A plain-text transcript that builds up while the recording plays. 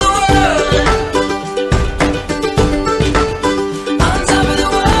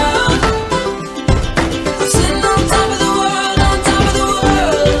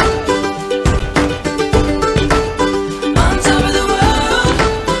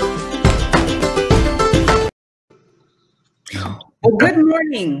Good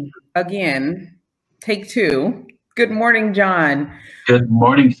morning again. Take two. Good morning, John. Good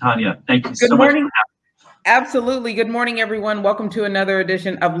morning, Tanya. Thank you so much for having me. Absolutely. Good morning, everyone. Welcome to another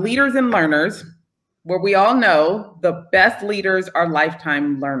edition of Leaders and Learners, where we all know the best leaders are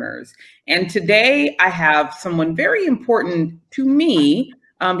lifetime learners. And today I have someone very important to me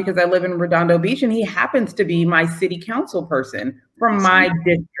because I live in Redondo Beach, and he happens to be my city council person from my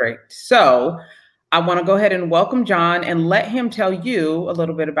district. So I want to go ahead and welcome John and let him tell you a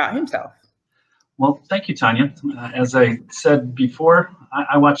little bit about himself. Well, thank you, Tanya. As I said before,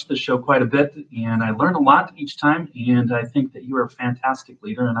 I watch the show quite a bit, and I learn a lot each time. And I think that you are a fantastic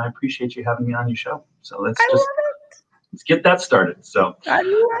leader, and I appreciate you having me on your show. So let's get that started. So I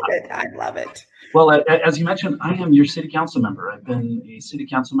love it. I love it. Well, as you mentioned, I am your city council member. I've been a city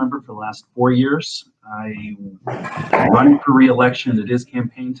council member for the last 4 years. I'm running for re-election. It is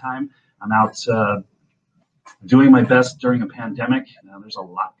campaign time. I'm out doing my best during a pandemic. There's a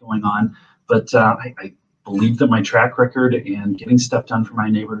lot going on, but I believe that my track record and getting stuff done for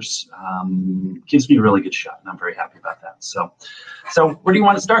my neighbors gives me a really good shot, and I'm very happy about that. So where do you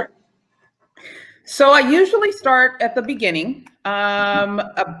want to start? So I usually start at the beginning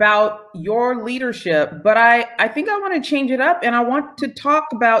about your leadership, but I think I want to change it up, and I want to talk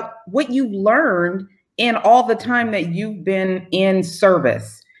about what you've learned in all the time that you've been in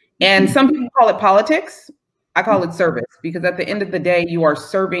service. And some people call it politics. I call it service, because at the end of the day, you are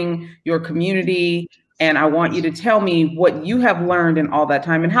serving your community. And I want you to tell me what you have learned in all that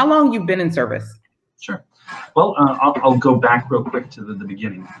time and how long you've been in service. Sure. Well, I'll go back real quick to the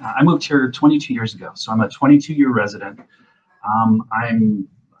beginning. I moved here 22 years ago, so I'm a 22-year resident.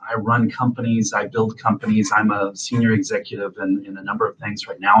 I run companies, I build companies. I'm a senior executive in a number of things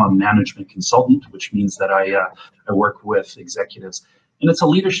right now. I'm a management consultant, which means that I work with executives, and it's a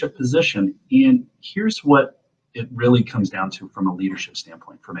leadership position. And here's what it really comes down to from a leadership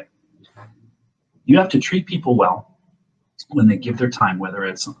standpoint for me. You have to treat people well when they give their time, whether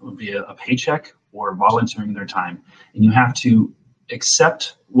it's via a paycheck or volunteering their time, and you have to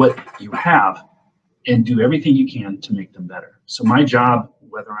accept what you have and do everything you can to make them better. So my job,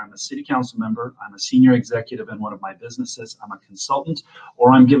 whether I'm a city council member, I'm a senior executive in one of my businesses, I'm a consultant,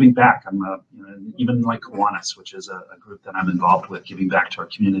 or I'm giving back. I'm even like Kiwanis, which is a group that I'm involved with, giving back to our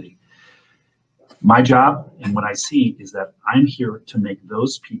community. My job and what I see is that I'm here to make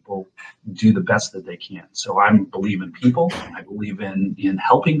those people do the best that they can. So I believe in people, I believe in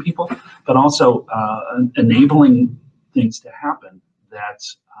helping people, but also enabling things to happen that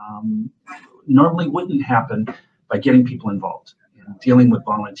normally wouldn't happen by getting people involved. And dealing with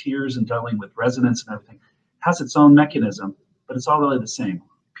volunteers and dealing with residents and everything has its own mechanism, but it's all really the same.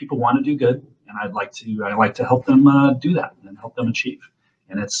 People want to do good, and I like to help them do that and help them achieve.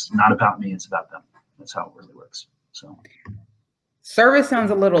 And it's not about me, it's about them. That's how it really works. So service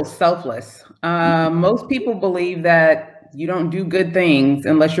sounds a little selfless. Most people believe that you don't do good things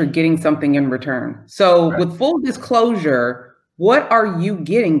unless you're getting something in return. So with full disclosure, what are you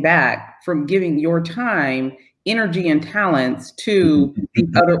getting back from giving your time, energy, and talents to the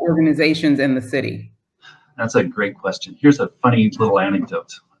other organizations in the city? That's a great question. Here's a funny little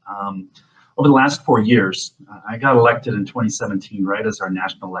anecdote. Over the last 4 years, I got elected in 2017, right as our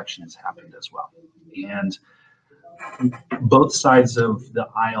national elections happened as well. And both sides of the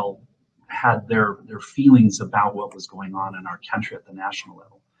aisle had their feelings about what was going on in our country at the national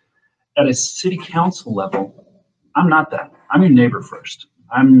level. At a city council level, I'm not that. I'm your neighbor first.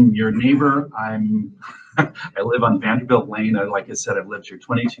 I'm your neighbor. I live on Vanderbilt Lane. Like I said, I've lived here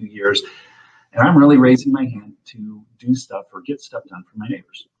 22 years. And I'm really raising my hand to do stuff or get stuff done for my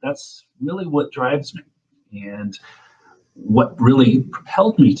neighbors. That's really what drives me. And what really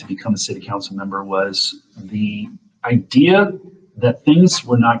propelled me to become a city council member was the idea that things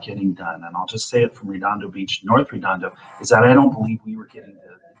were not getting done. And I'll just say it from Redondo Beach, North Redondo, is that I don't believe we were getting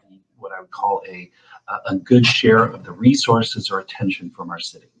what I would call a good share of the resources or attention from our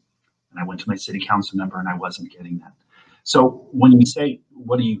city. And I went to my city council member and I wasn't getting that. So when you say,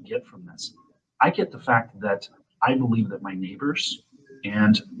 what do you get from this? I get the fact that I believe that my neighbors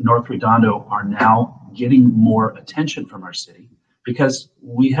and North Redondo are now getting more attention from our city because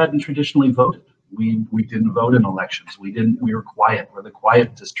we hadn't traditionally voted. We didn't vote in elections. We were quiet. We're the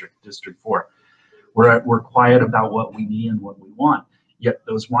quiet district, District 4. We're quiet about what we need and what we want, yet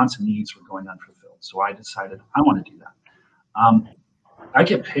those wants and needs were going unfulfilled. So I decided I want to do that. I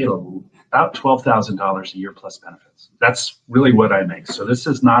get paid about $12,000 a year plus benefits. That's really what I make. So this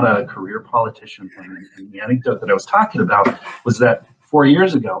is not a career politician thing. And the anecdote that I was talking about was that 4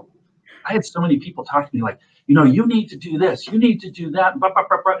 years ago, I had so many people talk to me like, you need to do this, you need to do that, and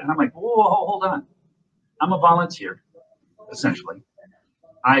I'm like, whoa, hold on. I'm a volunteer, essentially.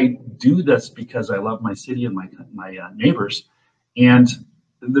 I do this because I love my city and my neighbors, and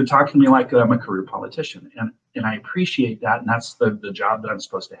they're talking to me like I'm a career politician, and I appreciate that, and that's the job that I'm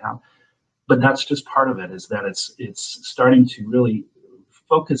supposed to have. But that's just part of it, is that it's starting to really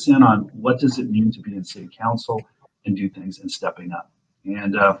focus in on what does it mean to be in city council and do things and stepping up.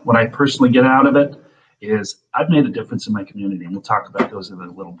 And what I personally get out of it is I've made a difference in my community, and we'll talk about those in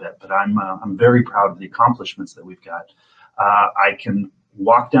a little bit. But I'm very proud of the accomplishments that we've got. I can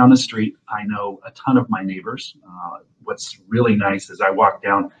walk down the street. I know a ton of my neighbors. What's really nice is I walk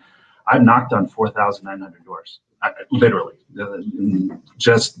down, I've knocked on 4,900 doors, literally.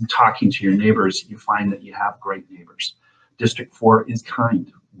 Just talking to your neighbors, you find that you have great neighbors. District 4 is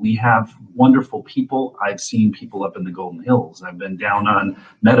kind. We have wonderful people. I've seen people up in the Golden Hills. I've been down on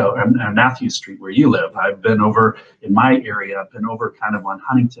Meadow and Matthews Street where you live. I've been over in my area. I've been over kind of on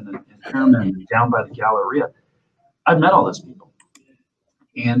Huntington and Harriman and down by the Galleria. I've met all those people.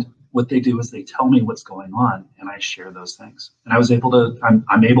 And what they do is they tell me what's going on, and I share those things. And I was able to,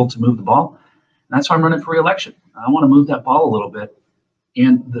 I'm able to move the ball. And that's why I'm running for re-election. I want to move that ball a little bit.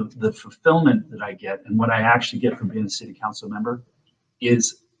 And the fulfillment that I get and what I actually get from being a city council member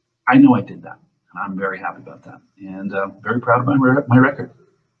is I know I did that. And I'm very happy about that. And very proud of my record.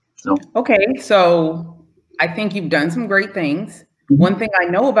 So. Okay, so I think you've done some great things. One thing I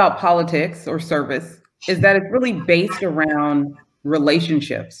know about politics or service is that it's really based around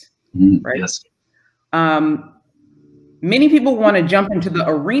relationships, right? Yes. Many people want to jump into the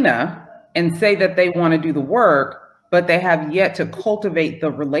arena and say that they want to do the work, but they have yet to cultivate the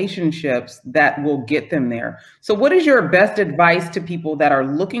relationships that will get them there. So what is your best advice to people that are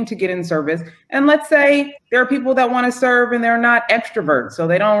looking to get in service? And let's say there are people that want to serve and they're not extroverts, so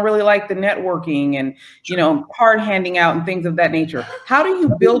they don't really like the networking and, you know, card handing out and things of that nature. How do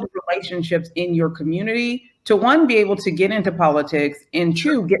you build relationships in your community to, one, be able to get into politics, and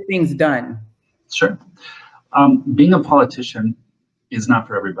two, get things done? Sure. Being a politician is not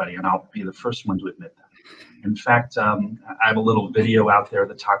for everybody, and I'll be the first one to admit that. In fact, I have a little video out there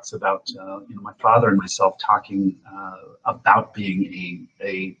that talks about my father and myself talking about being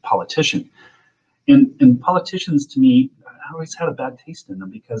a politician. And politicians, to me, I always had a bad taste in them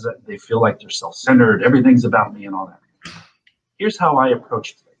because they feel like they're self-centered, everything's about me and all that. Here's how I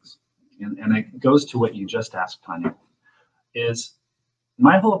approach things, and it goes to what you just asked, Tanya, is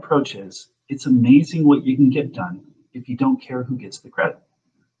my whole approach is it's amazing what you can get done if you don't care who gets the credit.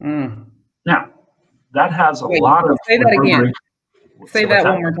 Now, that has a lot of— Say that again. Say that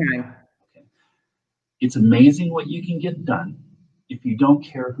one more time. Okay. It's amazing what you can get done if you don't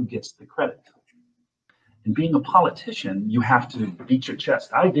care who gets the credit. And being a politician, you have to beat your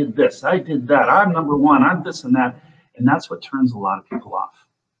chest. I did this, I did that, I'm number one, I'm this and that. And that's what turns a lot of people off.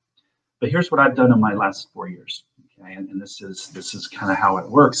 But here's what I've done in my last 4 years. Okay? And this is kind of how it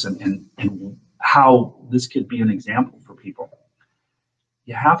works, and how this could be an example for people.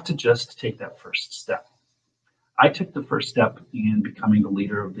 You have to just take that first step. I took the first step in becoming the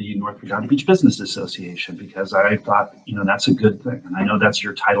leader of the North Redondo Beach Business Association because I thought, that's a good thing. And I know that's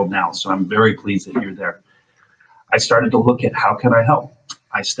your title now, so I'm very pleased that you're there. I started to look at how can I help.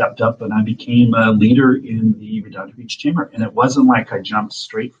 I stepped up and I became a leader in the Redondo Beach Chamber. And it wasn't like I jumped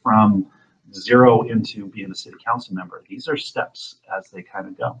straight from zero into being a city council member. These are steps as they kind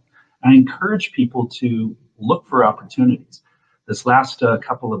of go. I encourage people to look for opportunities. This last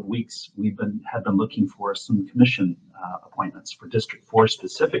couple of weeks, we've been looking for some commission appointments for District 4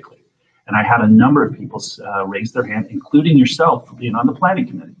 specifically. And I had a number of people raise their hand, including yourself, for being on the planning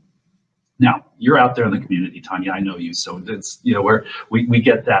committee. Now, you're out there in the community, Tanya, I know you, so it's, we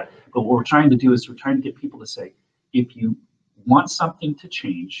get that. But what we're trying to do is we're trying to get people to say, if you want something to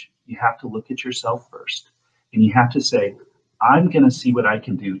change, you have to look at yourself first. And you have to say, I'm going to see what I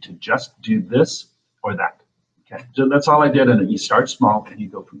can do to just do this or that. Okay, so that's all I did, and you start small and you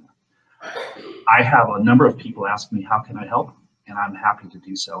go from there. I have a number of people ask me, how can I help? And I'm happy to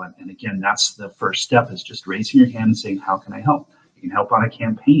do so. And again, that's the first step, is just raising your hand and saying, how can I help? You can help on a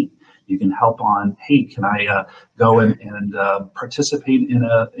campaign. You can help on, hey, can I go and participate in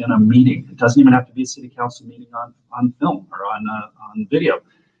a meeting? It doesn't even have to be a city council meeting on film or on video.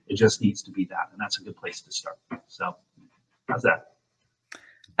 It just needs to be that, and that's a good place to start. So how's that?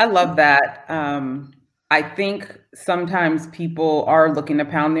 I love that. I think sometimes people are looking to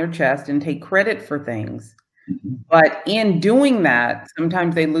pound their chest and take credit for things. But in doing that,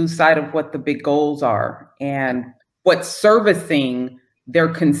 sometimes they lose sight of what the big goals are and what servicing their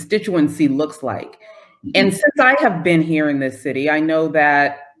constituency looks like. And since I have been here in this city, I know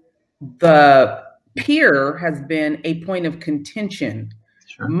that the pier has been a point of contention.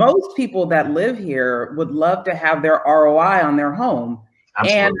 Sure. Most people that live here would love to have their ROI on their home. And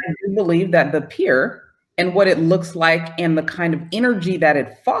Absolutely. I do believe that the pier and what it looks like and the kind of energy that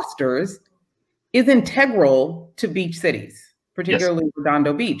it fosters is integral to beach cities, Yes. particularly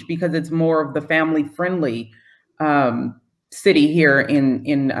Redondo Beach, because it's more of the family-friendly um, city here in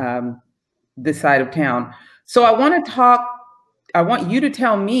this side of town. So I want to talk. I want you to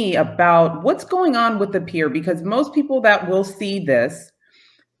tell me about what's going on with the pier, because most people that will see this,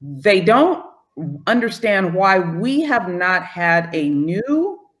 they don't understand why we have not had a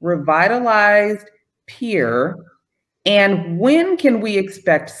new revitalized pier, and when can we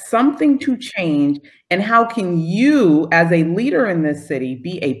expect something to change, and how can you as a leader in this city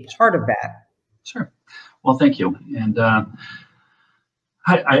be a part of that? Sure. Well, thank you. And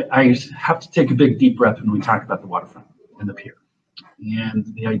I have to take a big deep breath when we talk about the waterfront and the pier. And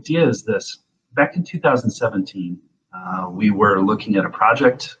the idea is this: back in 2017, we were looking at a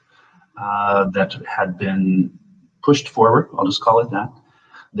project that had been pushed forward. I'll just call it that.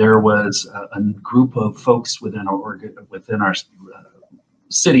 There was a group of folks within our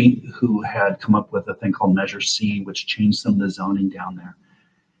city who had come up with a thing called Measure C, which changed some of the zoning down there.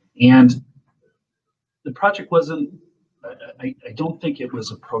 And the project wasn't. I don't think it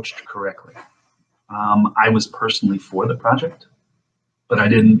was approached correctly. I was personally for the project, but I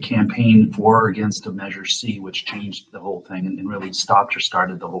didn't campaign for or against a Measure C, which changed the whole thing and really stopped or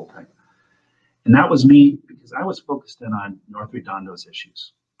started the whole thing. And that was me, because I was focused in on North Redondo's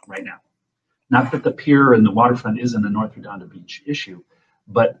issues right now. Not that the pier and the waterfront isn't a North Redondo Beach issue,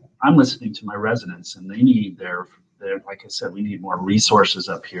 but I'm listening to my residents, and they need like I said, we need more resources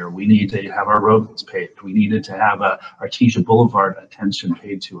up here. We need to have our roads paved. We needed to have a Artesia Boulevard attention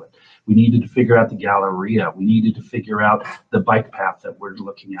paid to it. We needed to figure out the Galleria. We needed to figure out the bike path that we're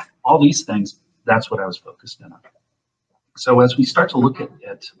looking at. All these things, that's what I was focused in on. So as we start to look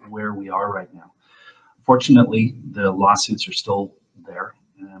at where we are right now, fortunately, the lawsuits are still there,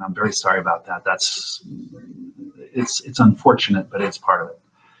 and I'm very sorry about that. It's unfortunate, but it's part of it.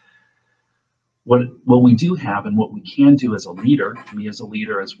 What we do have and what we can do as a leader, me as a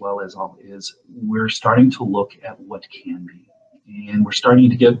leader as well as all, is we're starting to look at what can be. And we're starting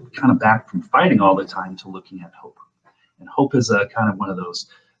to get kind of back from fighting all the time to looking at hope. And hope is a kind of one of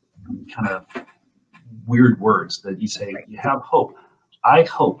those kind of weird words that you say, you have hope. I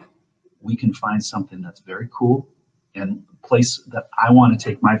hope we can find something that's very cool and a place that I want to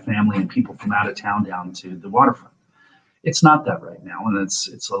take my family and people from out of town down to the waterfront. It's not that right now, and it's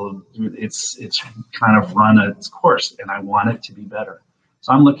kind of run its course, and I want it to be better.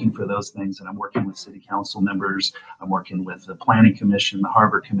 So I'm looking for those things, and I'm working with city council members. I'm working with the planning commission, the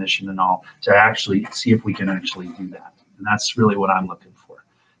harbor commission, and all, to actually see if we can actually do that. And that's really what I'm looking for.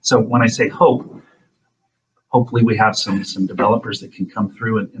 So when I say hope, hopefully we have some developers that can come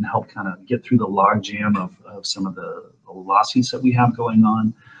through and help kind of get through the log jam of some of the lawsuits that we have going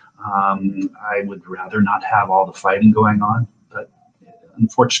on. I would rather not have all the fighting going on, but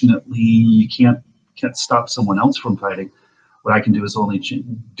unfortunately you can't stop someone else from fighting. What I can do is only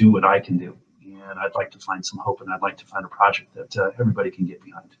do what I can do. And I'd like to find some hope, and I'd like to find a project that everybody can get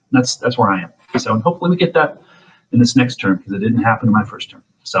behind. And that's where I am. So hopefully we get that in this next term, because it didn't happen in my first term.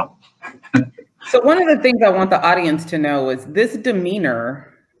 So. So one of the things I want the audience to know is this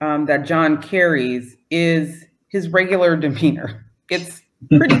demeanor that John carries is his regular demeanor. It's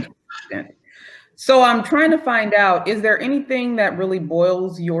pretty consistent. So I'm trying to find out, is there anything that really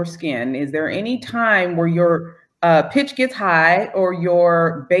boils your skin? Is there any time where your pitch gets high or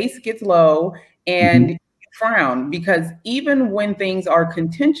your bass gets low and you frown? Because even when things are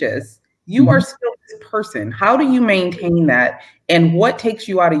contentious, you are still this person. How do you maintain that? And what takes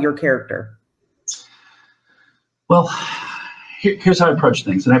you out of your character? Well, here's how I approach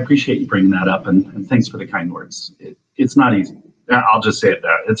things, and I appreciate you bringing that up, and thanks for the kind words. It's not easy. I'll just say it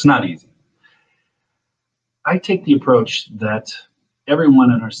there. It's not easy. I take the approach that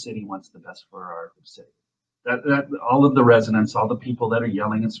everyone in our city wants the best for our city. That all of the residents, all the people that are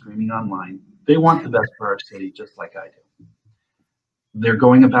yelling and screaming online, they want the best for our city just like I do. They're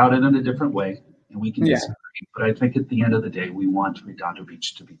going about it in a different way, and we can disagree. But I think at the end of the day, we want Redondo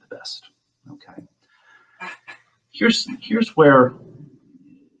Beach to be the best. Okay. Here's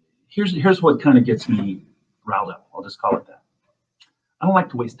what kind of gets me riled up. I'll just call it that. I don't like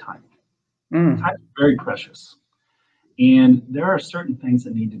to waste time. Time is very precious, and there are certain things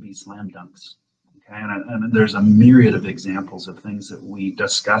that need to be slam dunks. Okay, and there's a myriad of examples of things that we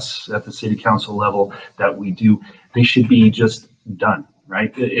discuss at the city council level that we do. They should be just done,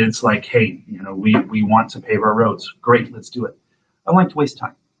 right? It's like, hey, we want to pave our roads. Great, let's do it. I don't like to waste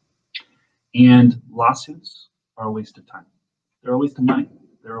time, and lawsuits are a waste of time. They're a waste of money.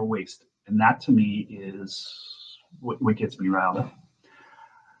 They're a waste. And that to me is what gets me riled up.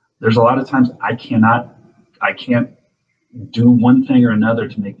 There's a lot of times I can't do one thing or another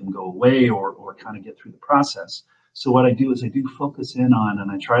to make them go away or kind of get through the process. So what I do is I do focus in on,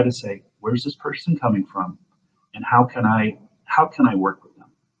 and I try to say, where's this person coming from, and how can I work with them?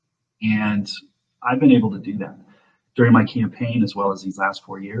 And I've been able to do that during my campaign as well as these last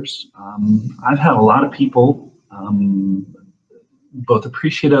 4 years. I've had a lot of people both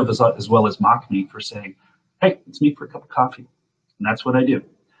appreciative as well as mock me for saying, hey, let's meet for a cup of coffee. And that's what I do.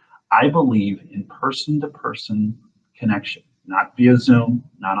 I believe in person-to-person connection, not via Zoom,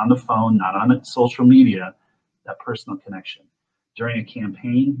 not on the phone, not on social media, that personal connection. During a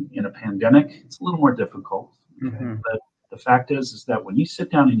campaign in a pandemic, it's a little more difficult. Okay? But the fact is that when you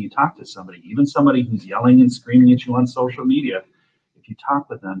sit down and you talk to somebody, even somebody who's yelling and screaming at you on social media, if you talk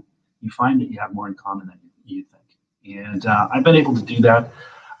with them, you find that you have more in common than you think. And I've been able to do that.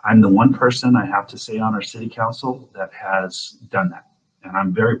 I'm the one person, I have to say, on our city council that has done that. And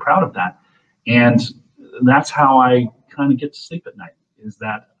I'm very proud of that. And that's how I kind of get to sleep at night, is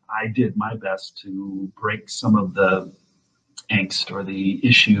that I did my best to break some of the angst or the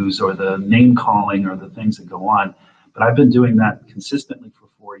issues or the name calling or the things that go on. But I've been doing that consistently for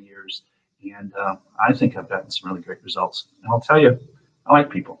 4 years. And I think I've gotten some really great results. And I'll tell you, I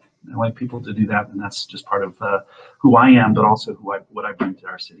like people. I like people to do that. And that's just part of who I am, but also what I bring to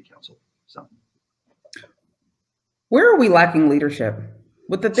our city council. So. Where are we lacking leadership?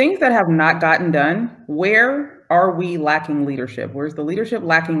 With the things that have not gotten done, where are we lacking leadership? Where's the leadership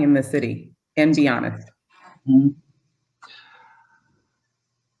lacking in the city? And be honest.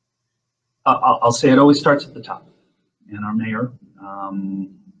 I'll say it always starts at the top. And our mayor,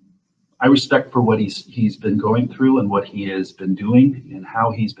 I respect for what he's been going through and what he has been doing and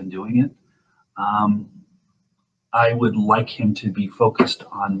how he's been doing it. I would like him to be focused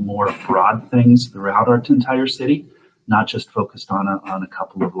on more broad things throughout our entire city, not just focused on a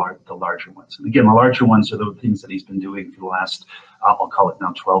couple of the larger ones. And again, the larger ones are the things that he's been doing for the last, I'll call it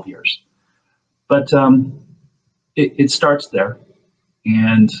now 12 years. But it starts there.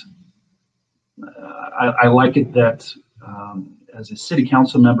 And I like it that as a city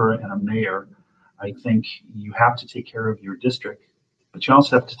council member and a mayor, I think you have to take care of your district, but you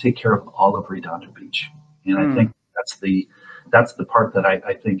also have to take care of all of Redondo Beach. And I think that's the part that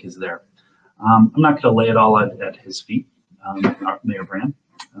I think is there. I'm not going to lay it all at his feet, Mayor Brand.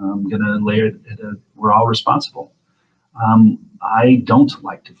 I'm going to lay it at we're all responsible. I don't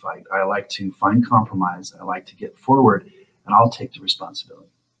like to fight. I like to find compromise. I like to get forward, and I'll take the responsibility.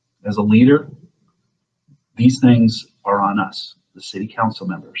 As a leader, these things are on us, the city council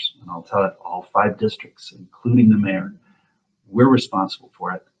members, and I'll tell it, all 5 districts, including the mayor. We're responsible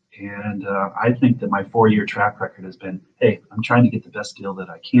for it. And I think that my 4-year track record has been, hey, I'm trying to get the best deal that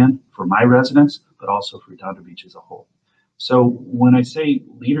I can for my residents, but also for Redondo Beach as a whole. So when I say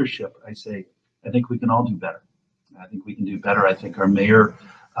leadership, I say, I think we can all do better. I think we can do better. I think our mayor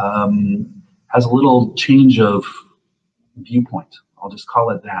has a little change of viewpoint. I'll just call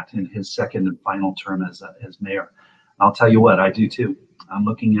it that in his second and final term as mayor. I'll tell you what, I do too. I'm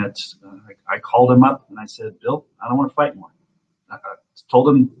looking at, I called him up and I said, Bill, I don't want to fight more. I told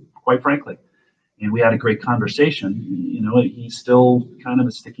him quite frankly, and we had a great conversation. You know, he's still kind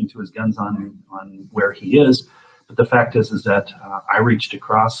of sticking to his guns on where he is. But the fact is that I reached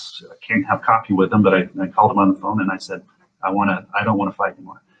across, I can't have coffee with him, but I called him on the phone and I said, I don't want to fight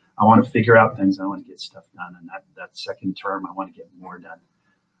anymore. I want to figure out things. I want to get stuff done. And that second term, I want to get more done.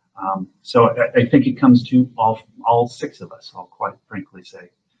 So I think it comes to all 6 of us, I'll quite frankly say.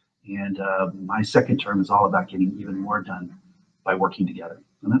 And my second term is all about getting even more done by working together.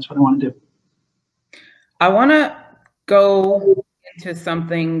 And that's what I want to do. I want to go into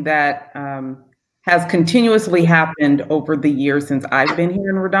something that has continuously happened over the years since I've been here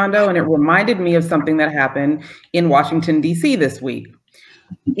in Redondo. And it reminded me of something that happened in Washington, D.C. this week.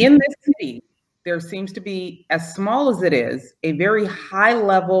 In this city, there seems to be, as small as it is, a very high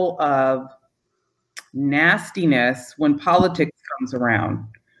level of nastiness when politics comes around,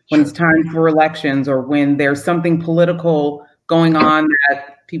 when it's time for elections or when there's something political going on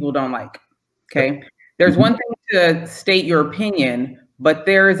that people don't like, okay? There's one thing to state your opinion, but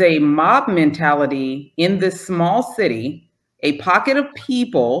there is a mob mentality in this small city, a pocket of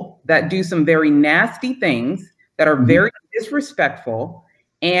people that do some very nasty things that are very disrespectful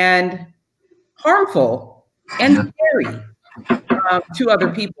and harmful and scary to other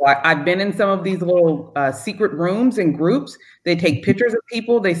people. I've been in some of these little secret rooms and groups. They take pictures of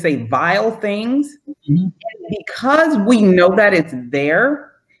people. They say vile things. And because we know that it's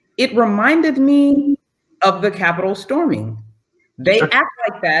there, it reminded me of the Capitol storming. They act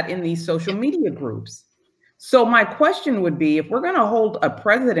like that in these social media groups. So my question would be, if we're going to hold a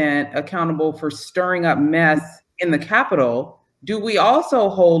president accountable for stirring up mess in the Capitol, do we also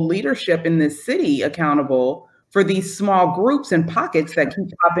hold leadership in this city accountable for these small groups and pockets that keep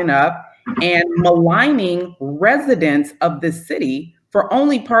popping up and maligning residents of this city for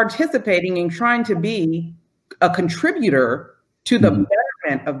only participating and trying to be a contributor to the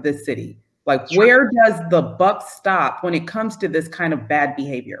betterment of this city? Like, Sure. Where does the buck stop when it comes to this kind of bad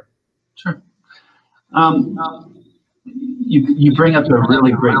behavior? Sure. You bring up a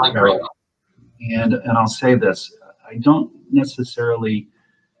really great parallel, and I'll say this: I don't necessarily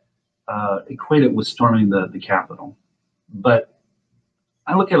equate it with storming the Capitol, but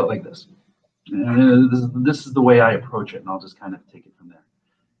I look at it like this. And this is the way I approach it, and I'll just kind of take it from there.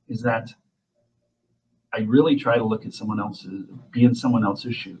 Is that I really try to look at be in someone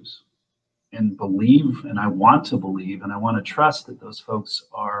else's shoes, and believe, and I want to believe, and I want to trust that those folks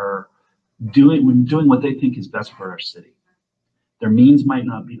are doing what they think is best for our city. Their means might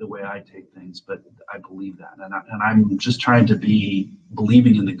not be the way I take things, but I believe that, and I'm just trying to be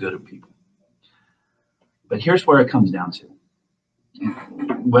believing in the good of people. But here's where it comes down to.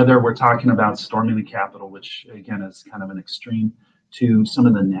 Whether we're talking about storming the Capitol, which again is kind of an extreme, to some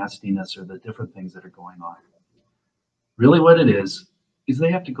of the nastiness or the different things that are going on. Really what it is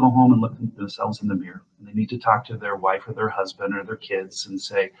they have to go home and look at themselves in the mirror, and they need to talk to their wife or their husband or their kids and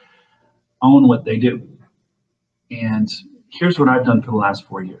say, own what they do. And here's what I've done for the last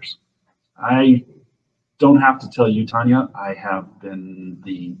 4 years. I don't have to tell you, Tanya, I have been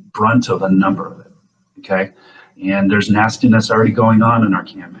the brunt of a number of it, okay? And there's nastiness already going on in our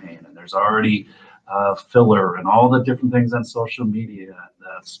campaign, and there's already filler and all the different things on social media,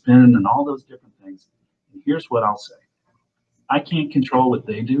 spin and all those different things. And here's what I'll say. I can't control what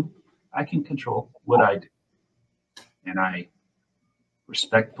they do. I can control what I do. And I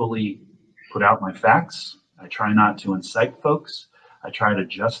respectfully put out my facts. I try not to incite folks. I try to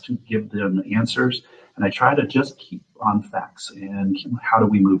just to give them answers, and I try to just keep on facts and how do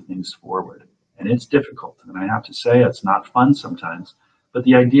we move things forward. And it's difficult, and I have to say it's not fun sometimes, but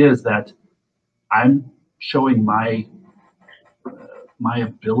the idea is that I'm showing my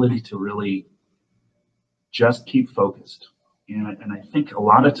ability to really just keep focused. And I think a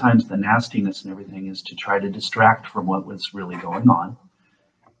lot of times the nastiness and everything is to try to distract from what was really going on.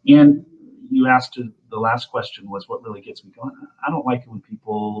 And you asked, the last question was what really gets me going. I don't like it when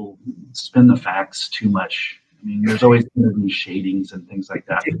people spin the facts too much. I mean, there's always going to be shadings and things like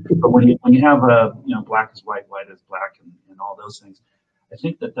that. But when you have black is white, white is black, and all those things, I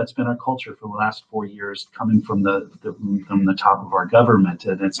think that's been our culture for the last 4 years, coming from the top of our government,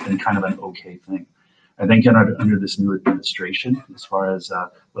 and it's been kind of an okay thing. I think under this new administration, as far as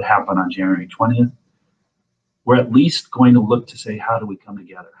what happened on January 20th, we're at least going to look to say, how do we come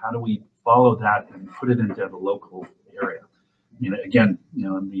together? How do we follow that and put it into the local area? Again,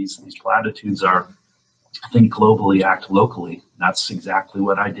 these platitudes are think globally, act locally. That's exactly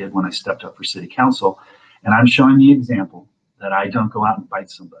what I did when I stepped up for city council. And I'm showing the example that I don't go out and fight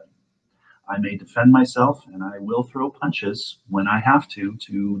somebody. I may defend myself, and I will throw punches when I have to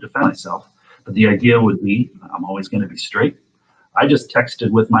defend myself. But the idea would be, I'm always going to be straight. I just texted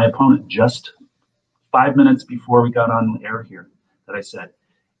with my opponent just 5 minutes before we got on air here that I said,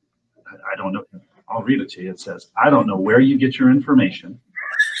 I don't know, I'll read it to you. It says, I don't know where you get your information,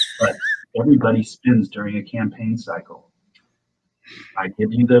 but everybody spins during a campaign cycle. I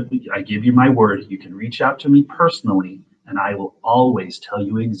give you my word. You can reach out to me personally, and I will always tell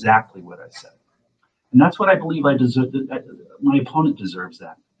you exactly what I said. And that's what I believe I deserve. My opponent deserves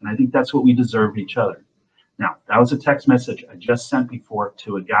that. And I think that's what we deserve each other. Now, that was a text message I just sent before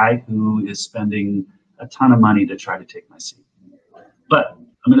to a guy who is spending a ton of money to try to take my seat. But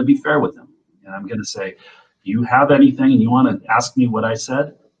I'm going to be fair with him. And I'm going to say, if you have anything and you want to ask me what I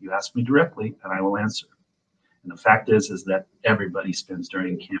said, you ask me directly and I will answer. And the fact is that everybody spins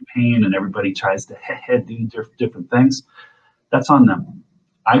during a campaign and everybody tries to do different things. That's on them.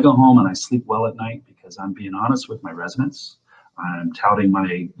 I go home and I sleep well at night because I'm being honest with my residents. I'm touting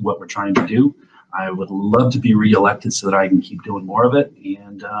what we're trying to do. I would love to be reelected so that I can keep doing more of it.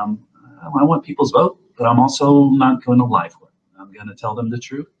 And I want people's vote, but I'm also not going to lie for it. I'm going to tell them the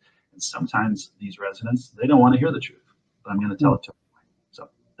truth. And sometimes these residents, they don't want to hear the truth, but I'm going to tell it to them. So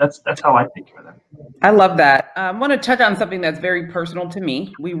that's how I take care of that. I love that. I want to touch on something that's very personal to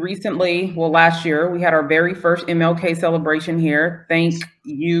me. We recently, last year, we had our very first MLK celebration here. Thank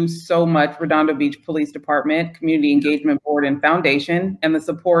you so much, Redondo Beach Police Department, Community Engagement Board and Foundation, and the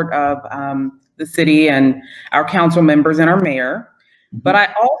support of the city and our council members and our mayor. But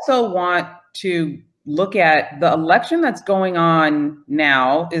I also want to look at the election that's going on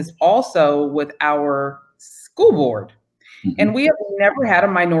now is also with our school board. Mhm. And we have never had a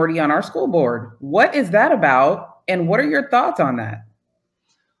minority on our school board. What is that about? And what are your thoughts on that?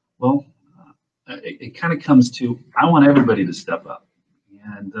 Well, it kind of comes to, I want everybody to step up.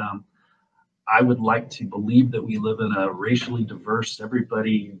 And I would like to believe that we live in a racially diverse,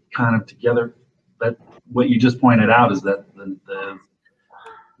 everybody kind of together. But what you just pointed out is that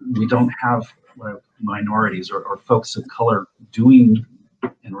we don't have minorities or folks of color doing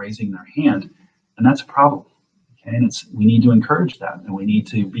and raising their hand, and that's a problem. Okay, and we need to encourage that, and we need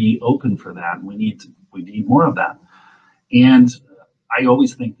to be open for that. And we need more of that. And I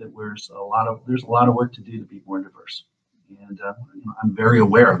always think that there's a lot of work to do to be more diverse. And I'm very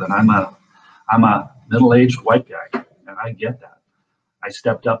aware that I'm a middle-aged white guy, and I get that. I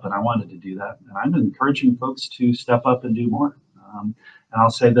stepped up and I wanted to do that, and I'm encouraging folks to step up and do more. And I'll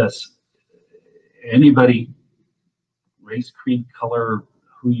say this: anybody, race, creed, color,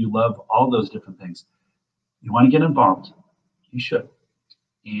 who you love, all those different things, you want to get involved, you should.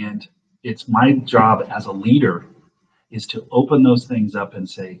 And it's my job as a leader is to open those things up and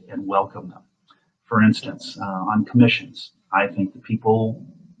say, and welcome them. For instance, on commissions, I think that people,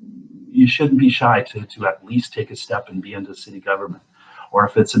 you shouldn't be shy to at least take a step and be into city government. Or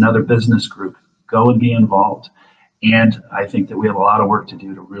if it's another business group, go and be involved. And I think that we have a lot of work to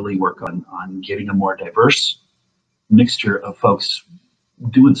do to really work on getting a more diverse mixture of folks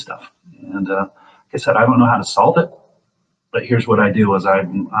doing stuff. And like I said, I don't know how to solve it, but here's what I do: is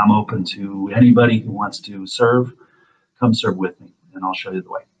I'm open to anybody who wants to serve. Come serve with me, and I'll show you the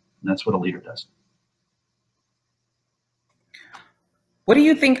way. And that's what a leader does. What do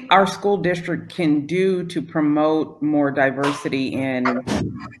you think our school district can do to promote more diversity in,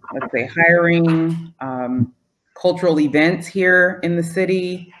 let's say, hiring, cultural events here in the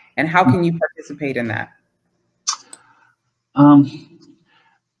city, and how can you participate in that?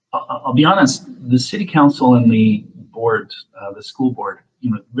 I'll be honest, the city council and the board, the school board,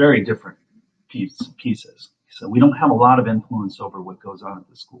 very different pieces. So we don't have a lot of influence over what goes on at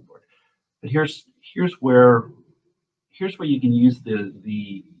the school board. But here's where you can use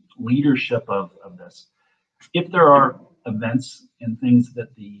the leadership of this. If there are events and things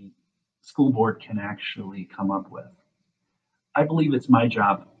that the school board can actually come up with, I believe it's my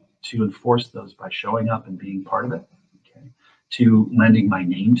job to enforce those by showing up and being part of it, okay? To lending my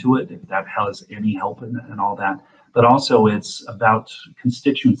name to it, if that has any help and all that. But also it's about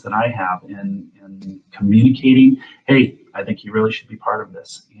constituents that I have in communicating, hey, I think you really should be part of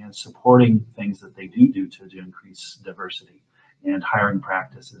this, and supporting things that they do to increase diversity and hiring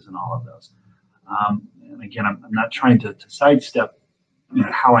practices and all of those. And again, I'm not trying to sidestep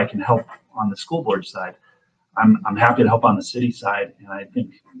how I can help on the school board side. I'm happy to help on the city side, and I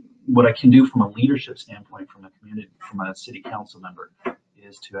think what I can do from a leadership standpoint, from a city council member,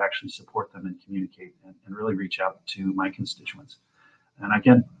 is to actually support them and communicate and really reach out to my constituents. And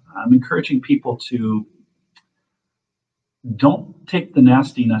again, I'm encouraging people to don't take the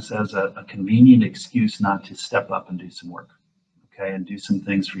nastiness as a convenient excuse not to step up and do some work, okay, and do some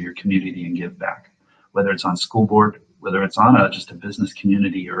things for your community and give back, whether it's on school board, whether it's on just a business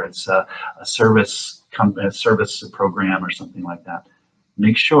community, or it's a service program or something like that.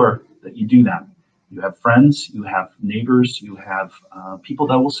 Make sure that you do that. You have friends, you have neighbors, you have people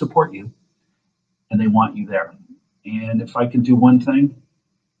that will support you, and they want you there. And if I can do one thing,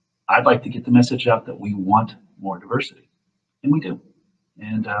 I'd like to get the message out that we want more diversity, and we do.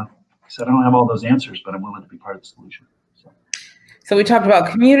 And so I don't have all those answers, but I'm willing to be part of the solution. So we talked about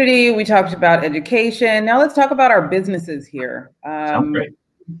community, we talked about education. Now let's talk about our businesses here. Sounds great.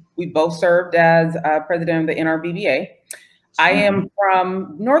 We both served as president of the NRBBA. I am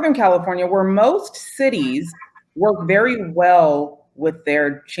from Northern California, where most cities work very well with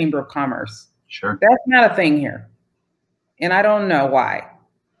their Chamber of Commerce. Sure. That's not a thing here. And I don't know why.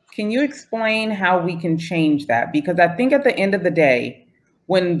 Can you explain how we can change that? Because I think at the end of the day,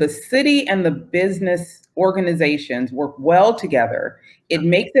 when the city and the business organizations work well together, it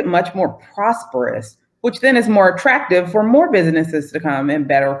makes it much more prosperous, which then is more attractive for more businesses to come and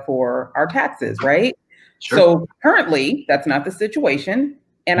better for our taxes, right? Sure. So currently, that's not the situation.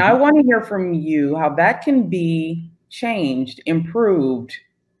 And I want to hear from you how that can be changed, improved,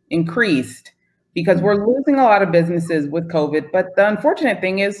 increased, because we're losing a lot of businesses with COVID. But the unfortunate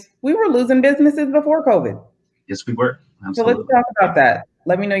thing is we were losing businesses before COVID. Yes, we were. Absolutely. So let's talk about that.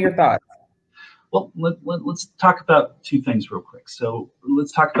 Let me know your thoughts. Well, let's talk about two things real quick. So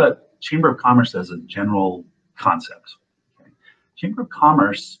let's talk about Chamber of Commerce as a general concept. Okay. Chamber of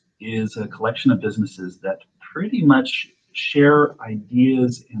Commerce is a collection of businesses that pretty much share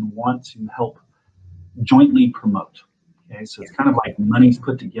ideas and want to help jointly promote. Okay, so it's kind of like money's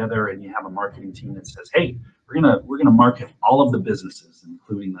put together and you have a marketing team that says, hey, We're gonna market all of the businesses,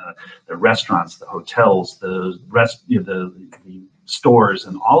 including the restaurants, the hotels, the stores,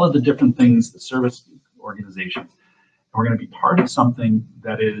 and all of the different things, the service organizations. And we're going to be part of something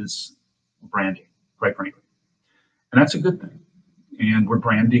that is branding, quite frankly, and that's a good thing. And we're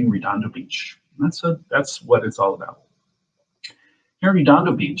branding Redondo Beach. That's what it's all about. Here in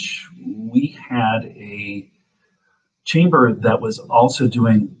Redondo Beach, we had a chamber that was also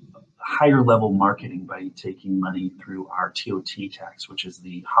doing higher level marketing by taking money through our TOT tax, which is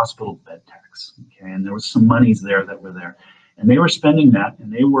the hospital bed tax. Okay, and there was some monies there that were there, and they were spending that,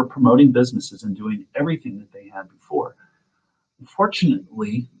 and they were promoting businesses and doing everything that they had before.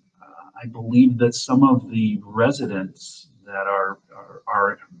 Unfortunately, I believe that some of the residents that are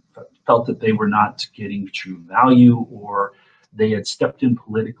felt that they were not getting true value, or they had stepped in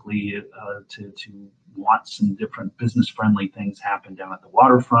politically to want some different business-friendly things happen down at the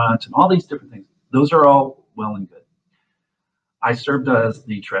waterfront and all these different things. Those are all well and good. I served as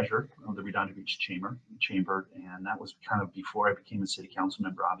the treasurer of the Redondo Beach Chamber, and that was kind of before I became a city council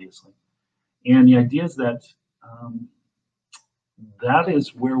member, obviously. And the idea is that that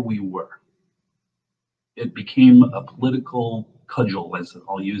is where we were. It became a political cudgel, as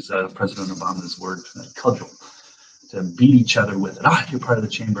I'll use President Obama's word, cudgel, to beat each other with it. Oh, you're part of the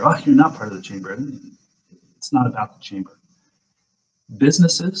chamber. Oh, you're not part of the chamber. It's not about the chamber.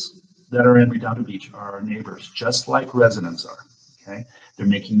 Businesses that are in Redondo Beach are our neighbors, just like residents are. Okay, they're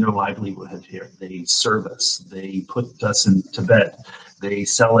making their livelihood here. They serve us. They put us into bed. They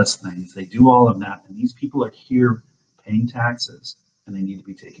sell us things. They do all of that, and these people are here paying taxes, and they need to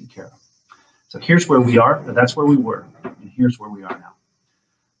be taken care of. So here's where we are. That's where we were, and here's where we are now.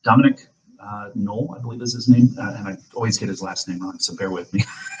 Dominic Knoll, I believe is his name, and I always get his last name wrong, so bear with me.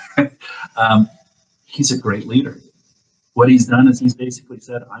 He's a great leader. What he's done is he's basically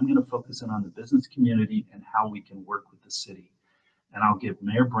said, I'm going to focus in on the business community and how we can work with the city. And I'll give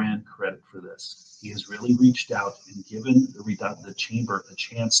Mayor Brand credit for this. He has really reached out and given the chamber a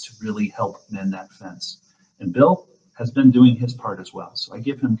chance to really help mend that fence. And Bill has been doing his part as well. So I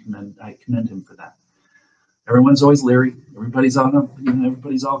commend him for that. Everyone's always leery. Everybody's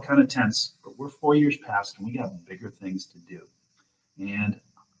everybody's all kind of tense, but we're 4 years past and we got bigger things to do. And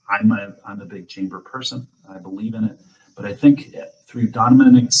I'm a big chamber person. I believe in it. But I think through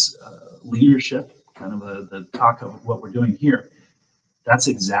Dominic's leadership, kind of the talk of what we're doing here, that's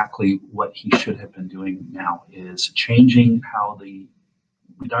exactly what he should have been doing now, is changing how the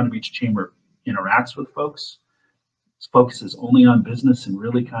Redondo Beach Chamber interacts with folks, focuses only on business and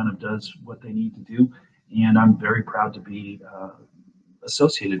really kind of does what they need to do. And I'm very proud to be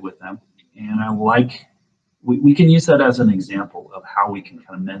associated with them. And I like, we can use that as an example of how we can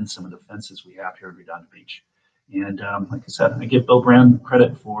kind of mend some of the fences we have here at Redondo Beach. And like I said, I give Bill Brand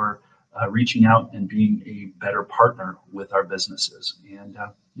credit for reaching out and being a better partner with our businesses. And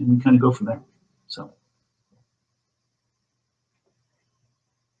we kind of go from there. So.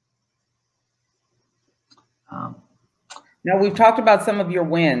 Now, we've talked about some of your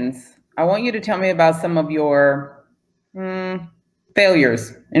wins. I want you to tell me about some of your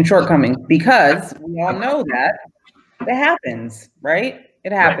failures and shortcomings, because we all know that it happens, right?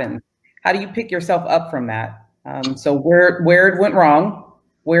 It happens. Right. How do you pick yourself up from that? So where it went wrong,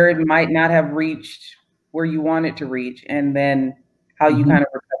 where it might not have reached where you want it to reach, and then how you kind of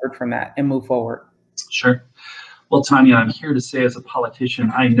recovered from that and move forward. Sure. Well, Tanya, I'm here to say as a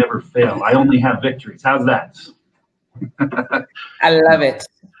politician, I never fail. I only have victories. How's that? I love it.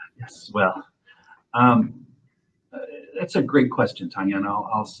 Yes, well, that's a great question, Tanya, and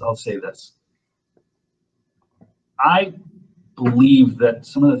I'll say this. I believe that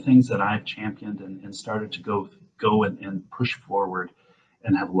some of the things that I've championed and started to go and push forward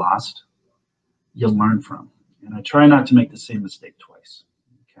and have lost, you learn from. And I try not to make the same mistake twice.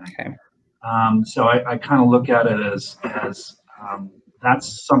 Okay. So I kind of look at it as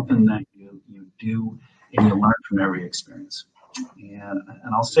that's something that you do and you learn from every experience. And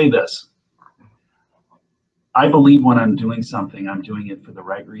I'll say this. I believe when I'm doing something, I'm doing it for the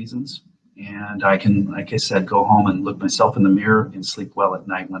right reasons. And I can, like I said, go home and look myself in the mirror and sleep well at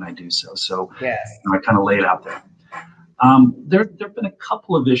night when I do so. So yes. I kind of lay it out there. There have been a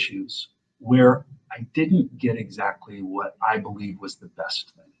couple of issues where I didn't get exactly what I believe was the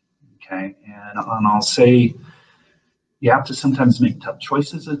best thing. Okay. And I'll say you have to sometimes make tough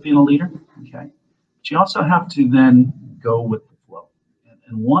choices as being a leader. Okay. But you also have to then go with the flow.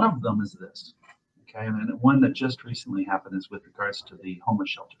 And one of them is this. Okay. And one that just recently happened is with regards to the homeless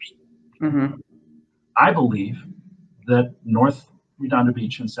shelters. Mm-hmm. I believe that North Redondo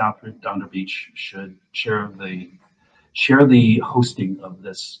Beach and South Redondo Beach should share the hosting of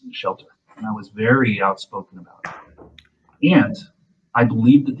this shelter. and I was very outspoken about it. And I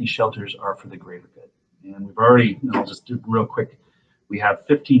believe that these shelters are for the greater good. And we've already, I'll just do real quick. We have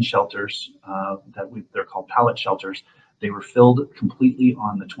 15 shelters they're called pallet shelters. They were filled completely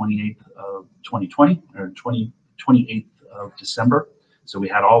on the 28th of 2020 or 28th of December. So we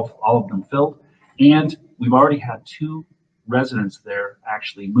had all of them filled. And we've already had 2 residents there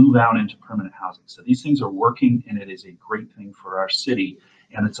actually move out into permanent housing. So these things are working, and it is a great thing for our city.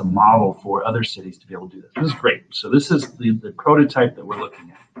 And it's a model for other cities to be able to do this. This is great. So this is the prototype that we're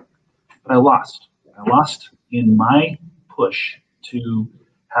looking at. But I lost. I lost in my push to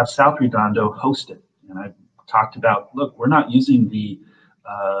have South Redondo host it. And I talked about, look, we're not using the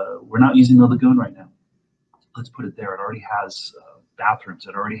lagoon right now. Let's put it there. It already has bathrooms.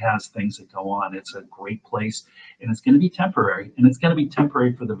 It already has things that go on. It's a great place, and it's going to be temporary. And it's going to be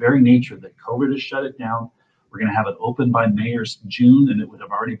temporary for the very nature that COVID has shut it down. We're going to have it open by May or June, and it would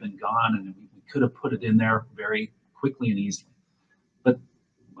have already been gone, and we could have put it in there very quickly and easily. But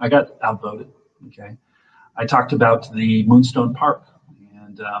I got outvoted, okay? I talked about the Moonstone Park,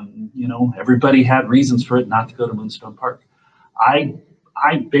 and everybody had reasons for it not to go to Moonstone Park.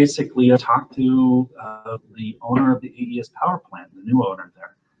 I basically talked to the owner of the AES power plant, the new owner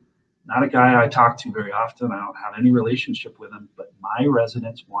there. Not a guy I talk to very often. I don't have any relationship with him, but my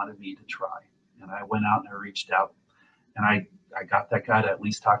residents wanted me to try. And I went out and I reached out, and I got that guy to at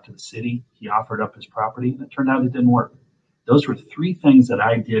least talk to the city. He offered up his property, and it turned out it didn't work. Those were 3 things that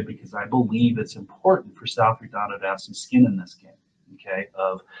I did because I believe it's important for South Redondo to have some skin in this game, okay,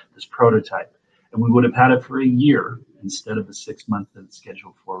 of this prototype. And we would have had it for a year instead of the 6 months that it's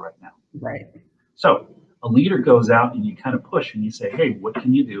scheduled for right now. Right. So a leader goes out and you kind of push and you say, hey, what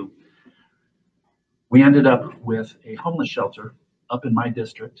can you do? We ended up with a homeless shelter up in my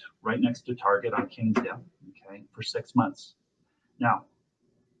district, right next to Target on Kingsdale, okay, for 6 months. Now,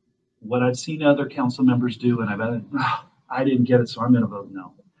 what I've seen other council members do, and I didn't get it, so I'm going to vote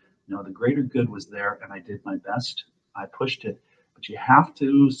no. No, the greater good was there, and I did my best. I pushed it, but you have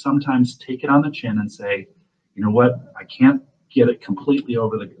to sometimes take it on the chin and say, you know what, I can't get it completely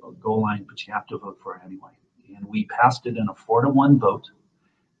over the goal line, but you have to vote for it anyway. And we passed it in a 4-to-1 vote,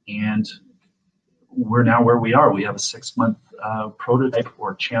 and we're now where we are. We have a 6-month prototype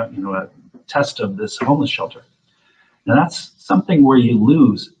or a test of this homeless shelter. Now that's something where you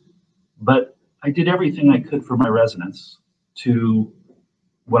lose, but I did everything I could for my residents to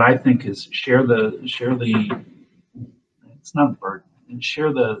what I think is share the it's not a burden, and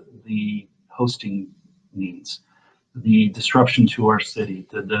share the hosting needs, the disruption to our city,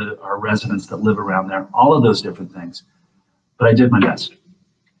 our residents that live around there, all of those different things. But I did my best.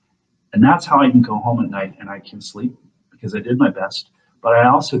 And that's how I can go home at night and I can sleep, because I did my best. But I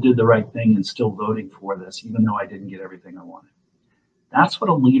also did the right thing in still voting for this, even though I didn't get everything I wanted. That's what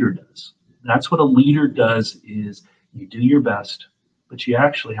a leader does. That's what a leader does, is you do your best, but you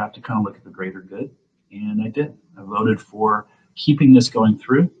actually have to kind of look at the greater good. And I did. I voted for keeping this going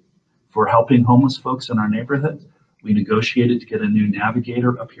through, for helping homeless folks in our neighborhood. We negotiated to get a new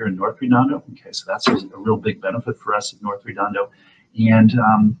navigator up here in North Redondo. Okay, so that's a real big benefit for us in North Redondo. And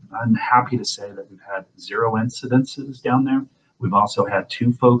I'm happy to say that we've had 0 incidences down there. We've also had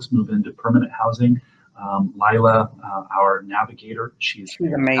 2 folks move into permanent housing. Lila, our navigator, she's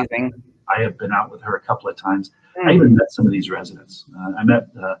amazing. I have been out with her a couple of times. I even met some of these residents. I met.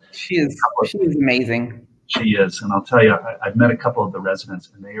 She is amazing. She is, and I'll tell you, I've met a couple of the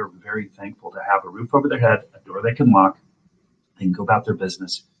residents, and they are very thankful to have a roof over their head, a door they can lock, they can go about their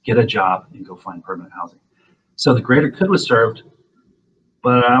business, get a job, and go find permanent housing. So the greater good was served,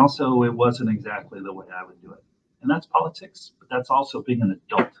 but it wasn't exactly the way I would do it. And that's politics, but that's also being an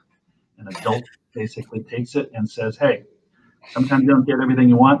adult. An adult basically takes it and says, hey, sometimes you don't get everything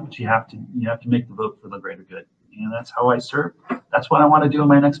you want, but you have to make the vote for the greater good. And that's how I serve. That's what I want to do in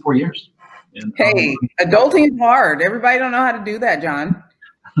my next 4 years. And, hey, adulting is hard. Everybody don't know how to do that, John.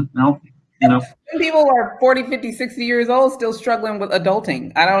 No, Some people are 40, 50, 60 years old still struggling with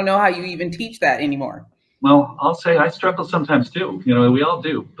adulting. I don't know how you even teach that anymore. Well, I'll say I struggle sometimes too. We all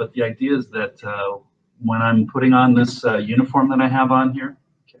do. But the idea is that when I'm putting on this uniform that I have on here,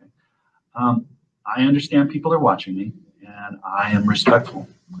 okay, I understand people are watching me, and I am respectful,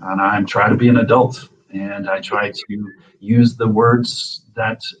 and I'm trying to be an adult, and I try to use the words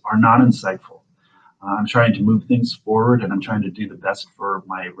that are not insightful. I'm trying to move things forward, and I'm trying to do the best for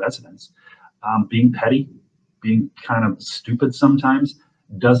my residents. Being petty, being kind of stupid sometimes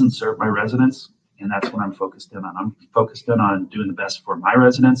doesn't serve my residents, and that's what I'm focused in on. I'm focused in on doing the best for my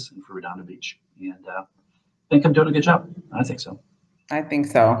residents and for Redondo Beach, and I think I'm doing a good job. I think so. I think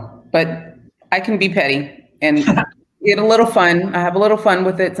so, but I can be petty, and get a little fun. I have a little fun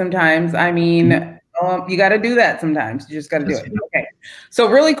with it sometimes. I mean, you got to do that sometimes. You just got to do it. Okay. So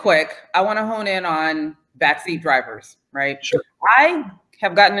really quick, I want to hone in on backseat drivers, right? Sure. I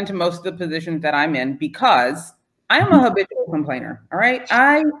have gotten into most of the positions that I'm in because I am a habitual complainer. All right.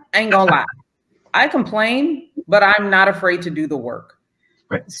 I ain't gonna lie. I complain, but I'm not afraid to do the work.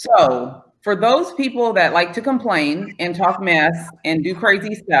 Right. So for those people that like to complain and talk mess and do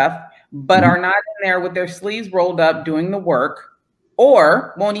crazy stuff, but are not in there with their sleeves rolled up doing the work,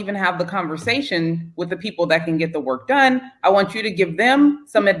 or won't even have the conversation with the people that can get the work done, I want you to give them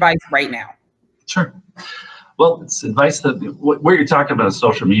some advice right now. Sure. Well, it's advice that what you're talking about is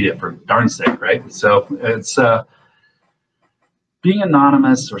social media, for darn's sake, right? So it's being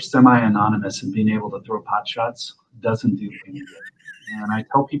anonymous or semi-anonymous and being able to throw pot shots doesn't do any good. And I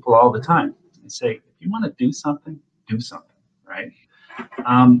tell people all the time, I say, if you want to do something, right?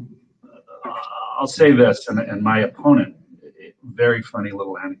 I'll say this, and my opponent, very funny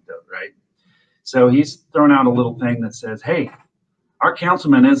little anecdote, right? So he's thrown out a little thing that says, hey, our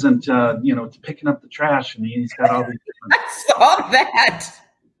councilman isn't, picking up the trash, and he's got all these different. I saw that.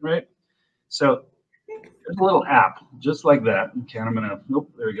 Right? So there's a little app just like that. Okay, I'm gonna,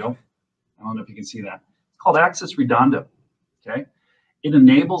 nope, there we go. I don't know if you can see that. It's called Access Redondo. Okay, it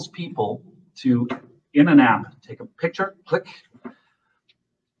enables people to, in an app, take a picture, click,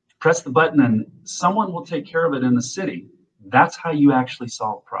 press the button, and someone will take care of it in the city. That's how you actually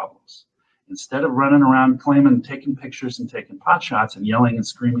solve problems. Instead of running around claiming, taking pictures and taking pot shots and yelling and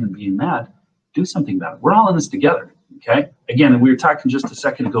screaming and being mad, do something about it. We're all in this together. Okay. Again, we were talking just a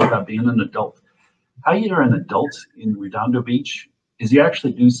second ago about being an adult. How you're an adult in Redondo Beach is you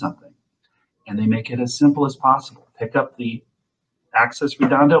actually do something, and they make it as simple as possible. Pick up the Access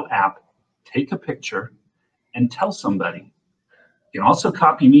Redondo app, take a picture, and tell somebody. You can also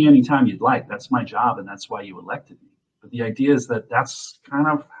copy me anytime you'd like. That's my job, and that's why you elected me. But the idea is that that's kind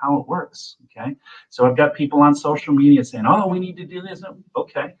of how it works. Okay. So I've got people on social media saying, oh, we need to do this.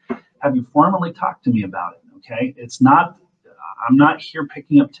 Okay. Have you formally talked to me about it? Okay. It's not, I'm not here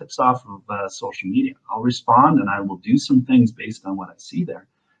picking up tips off of social media. I'll respond and I will do some things based on what I see there.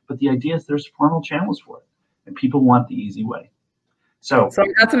 But the idea is there's formal channels for it, and people want the easy way. So I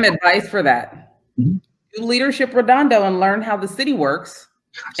got some advice for that. Do Leadership Redondo and learn how the city works.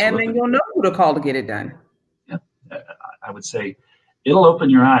 Absolutely. And then you'll know who to call to get it done. Yeah, I would say it'll open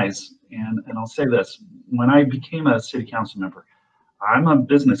your eyes. And I'll say this, when I became a city council member, I'm a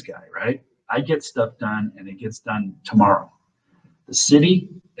business guy, right? I get stuff done and it gets done tomorrow. The city,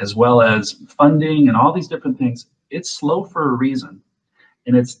 as well as funding and all these different things, it's slow for a reason.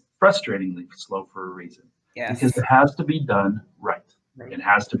 And it's frustratingly slow for a reason. Yes. Because it has to be done right. It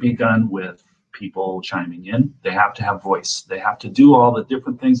has to be done with people chiming in. They have to have voice. They have to do all the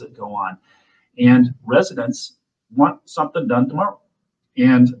different things that go on. And residents want something done tomorrow.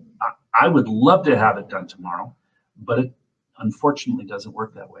 And I would love to have it done tomorrow, but it unfortunately doesn't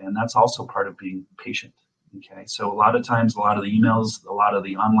work that way. And that's also part of being patient. Okay. So a lot of times, a lot of the emails, a lot of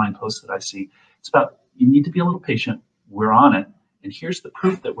the online posts that I see, it's about, you need to be a little patient. We're on it. And here's the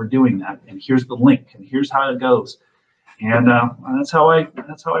proof that we're doing that. And here's the link. And here's how it goes. And that's how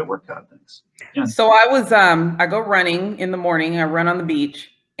I work on things. Yeah. So I go running in the morning. I run on the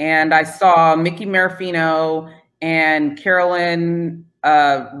beach, and I saw Mickey Marafino and Carolyn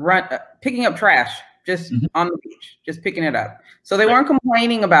picking up trash just on the beach, just picking it up. So they weren't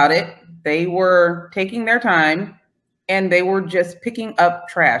complaining about it. They were taking their time, and they were just picking up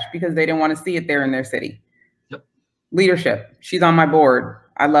trash because they didn't want to see it there in their city. Yep. Leadership. She's on my board.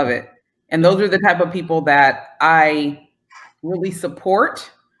 I love it. And those are the type of people that I really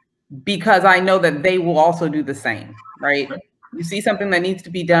support, because I know that they will also do the same, right? You see something that needs to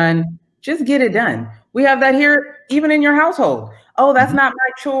be done, just get it done. We have that here, even in your household. Oh, that's not my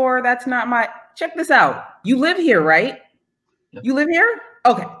chore. That's not my, check this out. You live here, right? Yep. You live here?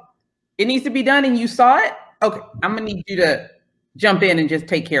 Okay. It needs to be done and you saw it? Okay. I'm going to need you to jump in and just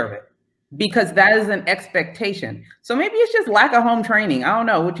take care of it, because that is an expectation. So maybe it's just lack of home training. I don't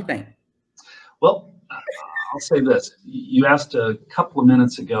know. What you think? Well, I'll say this. You asked a couple of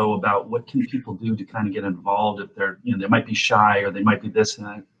minutes ago about what can people do to kind of get involved if they're, they might be shy or they might be this and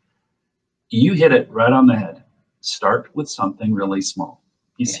that. You hit it right on the head. Start with something really small.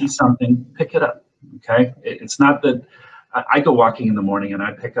 You see something, pick it up, okay? It's not that I go walking in the morning and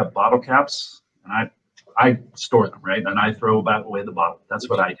I pick up bottle caps and I store them, right? And I throw back away the bottle. That's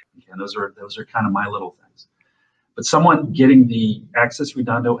what I do. And those are kind of my little things. But someone getting the Access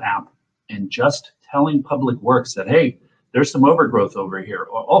Redondo app and just telling Public Works that, hey, there's some overgrowth over here.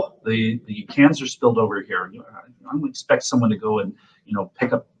 Oh, the cans are spilled over here. I'm gonna expect someone to go and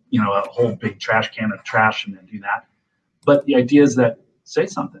pick up a whole big trash can of trash and then do that. But the idea is that say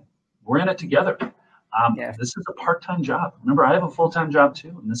something. We're in it together. Yes. This is a part-time job. Remember, I have a full-time job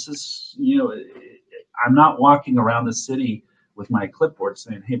too, and this is, I'm not walking around the city with my clipboard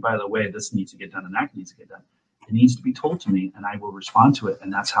saying, hey, by the way, this needs to get done and that needs to get done. It needs to be told to me and I will respond to it.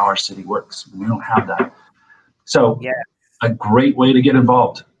 And that's how our city works. We don't have that. So Yeah. a great way to get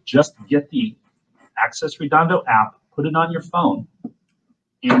involved, just get the Access Redondo app, put it on your phone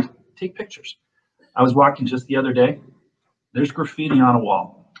and take pictures. I was walking just the other day. There's graffiti on a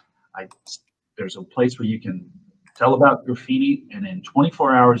wall. There's a place where you can tell about graffiti, and in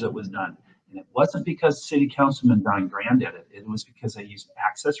 24 hours it was done. And it wasn't because City Councilman Don Grand did it. It was because I used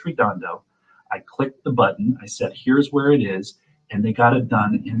Access Redondo. I clicked the button. I said, here's where it is. And they got it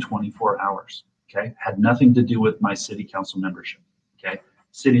done in 24 hours. Okay. Had nothing to do with my city council membership. Okay.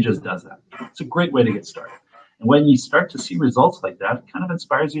 City just does that. It's a great way to get started. And when you start to see results like that, it kind of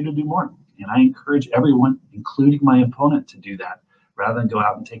inspires you to do more. And I encourage everyone, including my opponent, to do that rather than go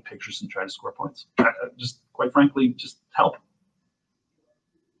out and take pictures and try to score points. Just quite frankly, just help.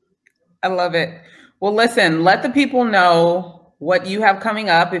 I love it. Well, listen, let the people know what you have coming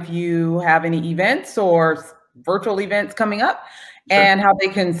up, if you have any events or virtual events coming up, sure, and how they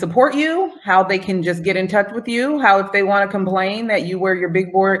can support you, how they can just get in touch with you, how if they want to complain that you wear your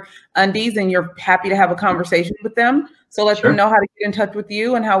big boy undies and you're happy to have a conversation with them. So let them know how to get in touch with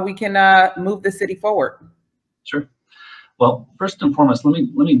you and how we can move the city forward. Sure. Well, first and foremost, let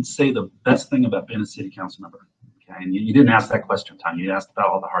me say the best thing about being a city council member. Okay, and you didn't ask that question, Tanya. You asked about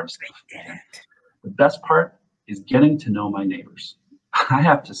all the hard stuff. Okay? The best part is getting to know my neighbors. I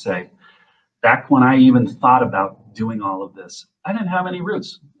have to say, back when I even thought about doing all of this, I didn't have any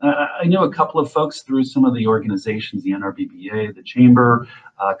roots. I knew a couple of folks through some of the organizations, the NRBBA, the Chamber,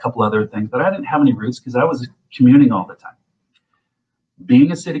 a couple other things, but I didn't have any roots because I was commuting all the time.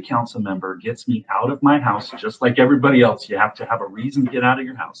 Being a city council member gets me out of my house, just like everybody else. You have to have a reason to get out of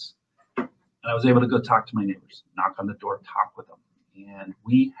your house. And I was able to go talk to my neighbors, knock on the door, talk with them. And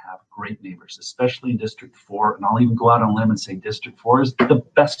we have great neighbors, especially in District 4. And I'll even go out on a limb and say District 4 is the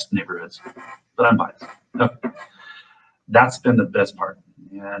best neighborhoods, but I'm biased. Okay. That's been the best part.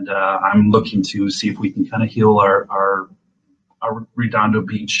 And I'm looking to see if we can kind of heal our Redondo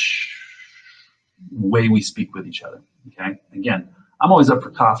Beach way we speak with each other. Okay. Again, I'm always up for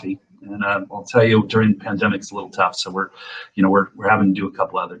coffee, and I'll tell you during the pandemic it's a little tough. So we're having to do a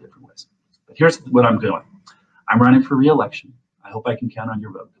couple other different ways. But here's what I'm doing. I'm running for re-election. I hope I can count on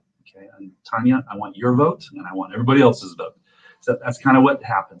your vote. Okay, and Tanya, I want your vote, and I want everybody else's vote. So that's kind of what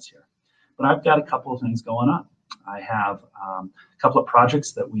happens here. But I've got a couple of things going on. I have a couple of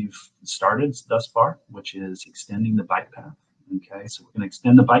projects that we've started thus far, which is extending the bike path. Okay, so we're going to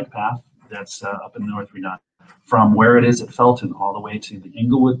extend the bike path that's up in North Redondo from where it is at Felton all the way to the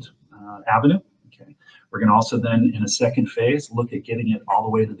Inglewood Avenue. Okay, we're going to also then, in a second phase, look at getting it all the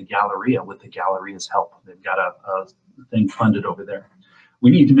way to the Galleria with the Galleria's help. They've got a thing funded over there. We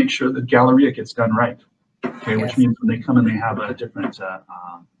need to make sure that Galleria gets done right. Okay, yes. Which means when they come and they have a different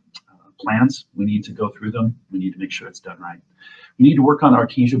plans, we need to go through them. We need to make sure it's done right. We need to work on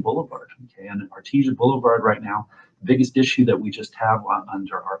Artesia Boulevard. Okay, and Artesia Boulevard right now, the biggest issue that we just have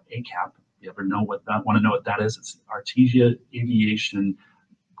under our ACAP. If you ever want to know what that is? It's Artesia Aviation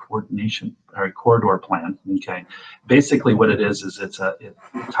Coordination or Corridor Plan. Okay, basically what it is it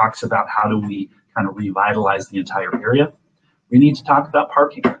talks about how do we kind of revitalize the entire area. We need to talk about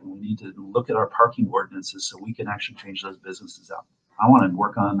parking. We need to look at our parking ordinances so we can actually change those businesses out. I want to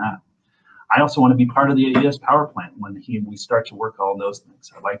work on that. I also want to be part of the AES power plant when we start to work all those things.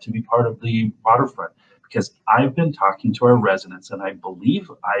 I'd like to be part of the waterfront because I've been talking to our residents and I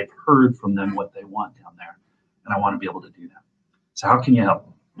believe I've heard from them what they want down there, and I want to be able to do that. So how can you help?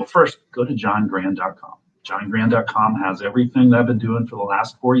 Well, first, go to johngrand.com. Johngrand.com has everything that I've been doing for the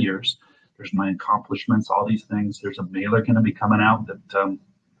last 4 years. There's my accomplishments, all these things. There's a mailer going to be coming out that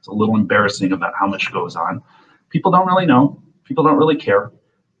it's a little embarrassing about how much goes on. People don't really know. People don't really care.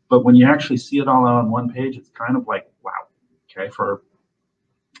 But when you actually see it all on one page, it's kind of like, wow, okay, for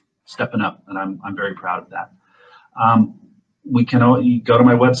stepping up. And I'm very proud of that. You go to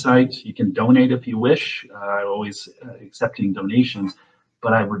my website. You can donate if you wish. I'm always accepting donations.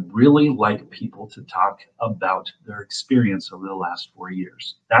 But I would really like people to talk about their experience over the last 4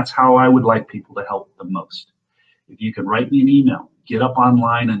 years. That's how I would like people to help the most. If you could write me an email, get up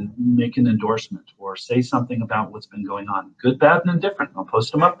online and make an endorsement or say something about what's been going on, good, bad, and indifferent. I'll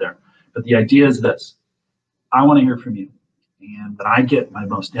post them up there. But the idea is this. I want to hear from you. And what I get my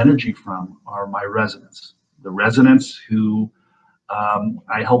most energy from are my residents. The residents who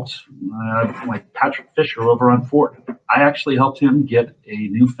I helped, like Patrick Fisher over on Ford. I actually helped him get a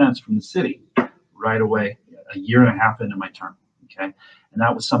new fence from the city right away a year and a half into my term. Okay, and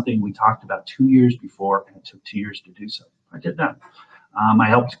that was something we talked about 2 years before, and it took 2 years to do so. I did that. I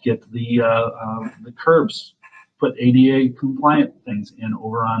helped get the curbs, put ADA compliant things in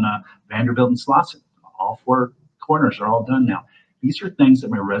over on Vanderbilt and Slauson. All 4 corners are all done now. These are things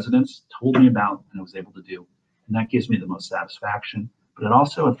that my residents told me about and I was able to do. And that gives me the most satisfaction, but it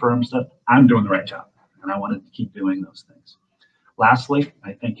also affirms that I'm doing the right job and I want to keep doing those things. Lastly,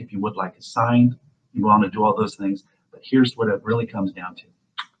 I think if you would like a sign, you want to do all those things, but here's what it really comes down to.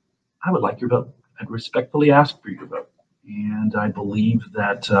 I would like your vote. I'd respectfully ask for your vote. And I believe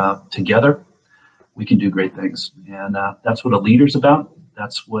that together we can do great things. And that's what a leader's about.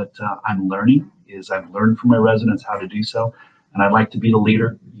 That's what I'm learning, is I've learned from my residents how to do so. And I'd like to be the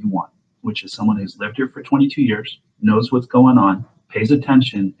leader you want, which is someone who's lived here for 22 years, knows what's going on, pays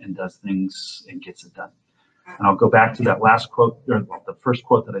attention, and does things and gets it done. And I'll go back to that last quote, or the first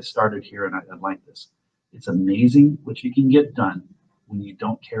quote that I started here, and I like this. It's amazing what you can get done when you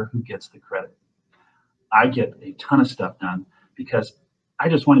don't care who gets the credit. I get a ton of stuff done because I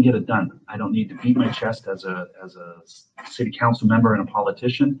just want to get it done. I don't need to beat my chest as a city council member and a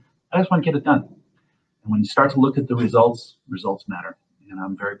politician. I just want to get it done. And when you start to look at the results, results matter. And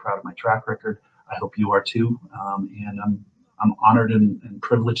I'm very proud of my track record. I hope you are too. And I'm honored and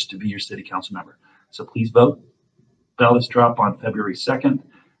privileged to be your city council member. So please vote. Ballots drop on February 2nd.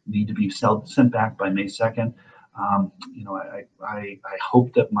 Need to be sent back by May 2nd. You know, I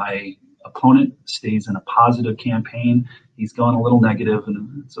hope that my opponent stays in a positive campaign. He's going a little negative,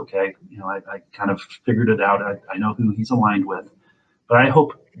 and it's okay. You know, I kind of figured it out. I know who he's aligned with, but I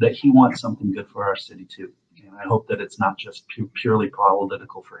hope that he wants something good for our city too. And I hope that it's not just purely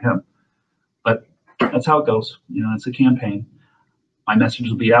political for him. But that's how it goes. You know, it's a campaign. My message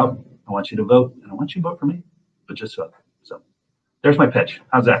will be out. I want you to vote, and I want you to vote for me, but just vote. So there's my pitch.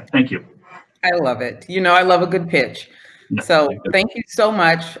 How's that? Thank you. I love it. You know, I love a good pitch. So thank you so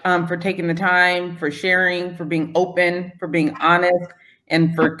much for taking the time, for sharing, for being open, for being honest,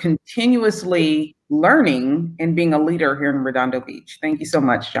 and for continuously learning and being a leader here in Redondo Beach. Thank you so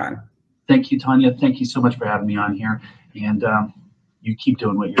much, John. Thank you, Tanya. Thank you so much for having me on here. And you keep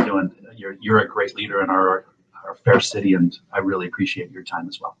doing what you're doing. You're a great leader in our fair city, and I really appreciate your time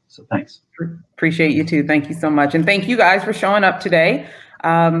as well. So thanks. Appreciate you too. Thank you so much. And thank you guys for showing up today.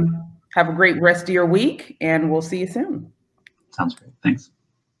 Have a great rest of your week, and we'll see you soon. Sounds great. Thanks.